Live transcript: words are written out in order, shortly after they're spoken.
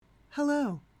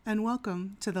Hello, and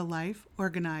welcome to the Life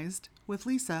Organized with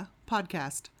Lisa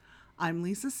podcast. I'm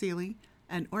Lisa Seeley,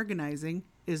 and organizing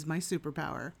is my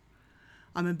superpower.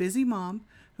 I'm a busy mom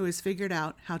who has figured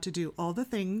out how to do all the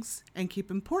things and keep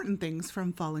important things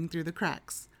from falling through the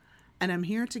cracks. And I'm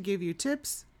here to give you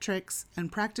tips, tricks,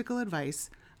 and practical advice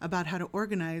about how to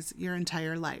organize your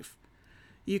entire life.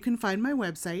 You can find my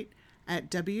website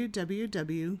at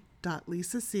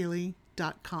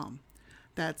www.lisaseeley.com.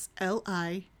 That's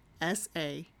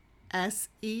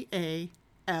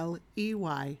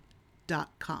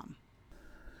LISASEALEY.com.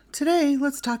 Today,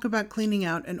 let's talk about cleaning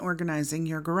out and organizing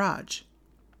your garage.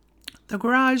 The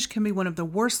garage can be one of the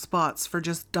worst spots for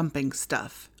just dumping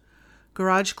stuff.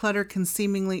 Garage clutter can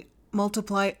seemingly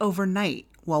multiply overnight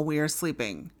while we are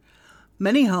sleeping.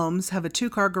 Many homes have a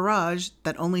 2-car garage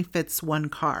that only fits 1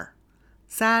 car.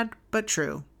 Sad, but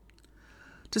true.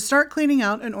 To start cleaning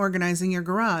out and organizing your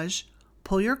garage,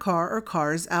 pull your car or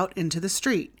cars out into the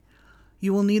street.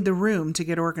 You will need the room to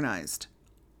get organized.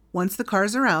 Once the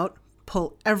cars are out,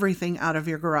 pull everything out of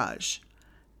your garage.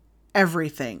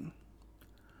 Everything.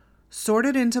 Sort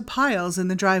it into piles in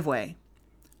the driveway.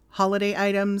 Holiday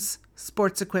items,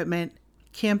 sports equipment,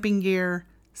 camping gear,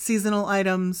 seasonal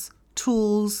items,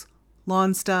 tools,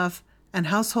 lawn stuff, and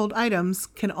household items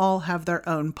can all have their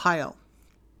own pile.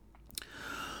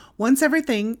 Once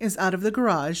everything is out of the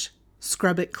garage,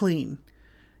 scrub it clean.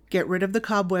 Get rid of the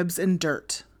cobwebs and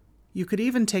dirt. You could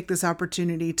even take this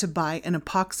opportunity to buy an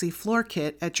epoxy floor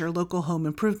kit at your local home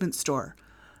improvement store.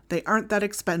 They aren't that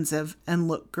expensive and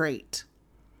look great.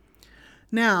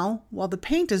 Now, while the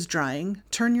paint is drying,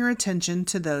 turn your attention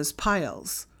to those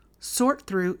piles. Sort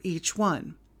through each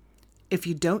one. If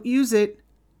you don't use it,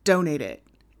 donate it.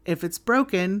 If it's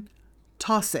broken,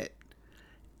 toss it.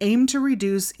 Aim to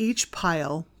reduce each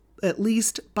pile at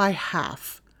least by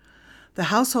half. The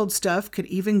household stuff could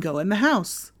even go in the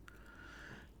house.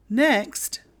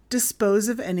 Next, dispose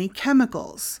of any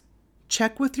chemicals.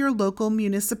 Check with your local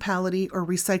municipality or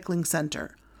recycling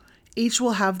center. Each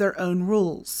will have their own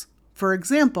rules. For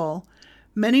example,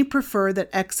 many prefer that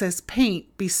excess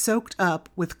paint be soaked up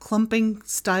with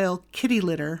clumping-style kitty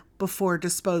litter before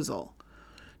disposal.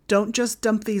 Don't just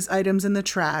dump these items in the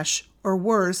trash, or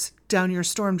worse, down your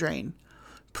storm drain.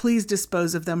 Please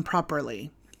dispose of them properly.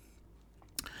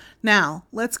 Now,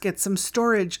 let's get some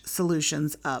storage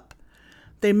solutions up.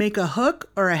 They make a hook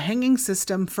or a hanging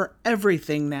system for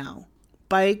everything now.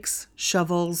 Bikes,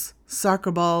 shovels,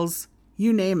 soccer balls,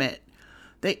 you name it.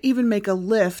 They even make a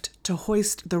lift to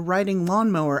hoist the riding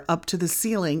lawnmower up to the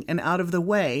ceiling and out of the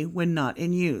way when not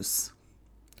in use.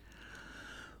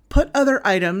 Put other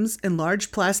items in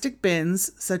large plastic bins,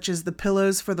 such as the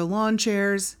pillows for the lawn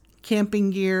chairs,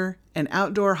 camping gear, and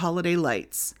outdoor holiday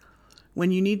lights.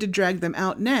 When you need to drag them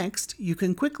out next, you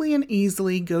can quickly and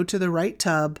easily go to the right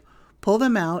tub, pull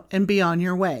them out, and be on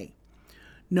your way.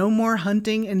 No more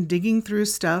hunting and digging through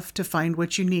stuff to find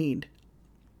what you need.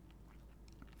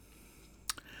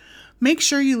 Make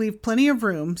sure you leave plenty of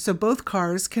room so both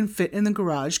cars can fit in the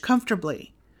garage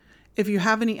comfortably. If you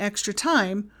have any extra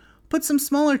time, put some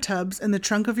smaller tubs in the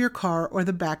trunk of your car or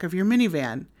the back of your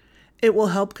minivan. It will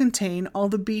help contain all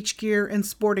the beach gear and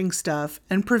sporting stuff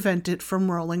and prevent it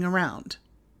from rolling around.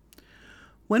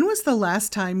 When was the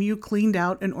last time you cleaned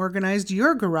out and organized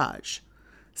your garage?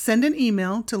 Send an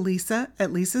email to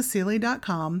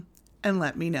lisa@lisaseeley.com and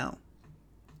let me know.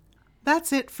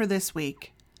 That's it for this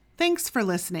week. Thanks for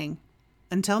listening.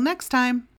 Until next time.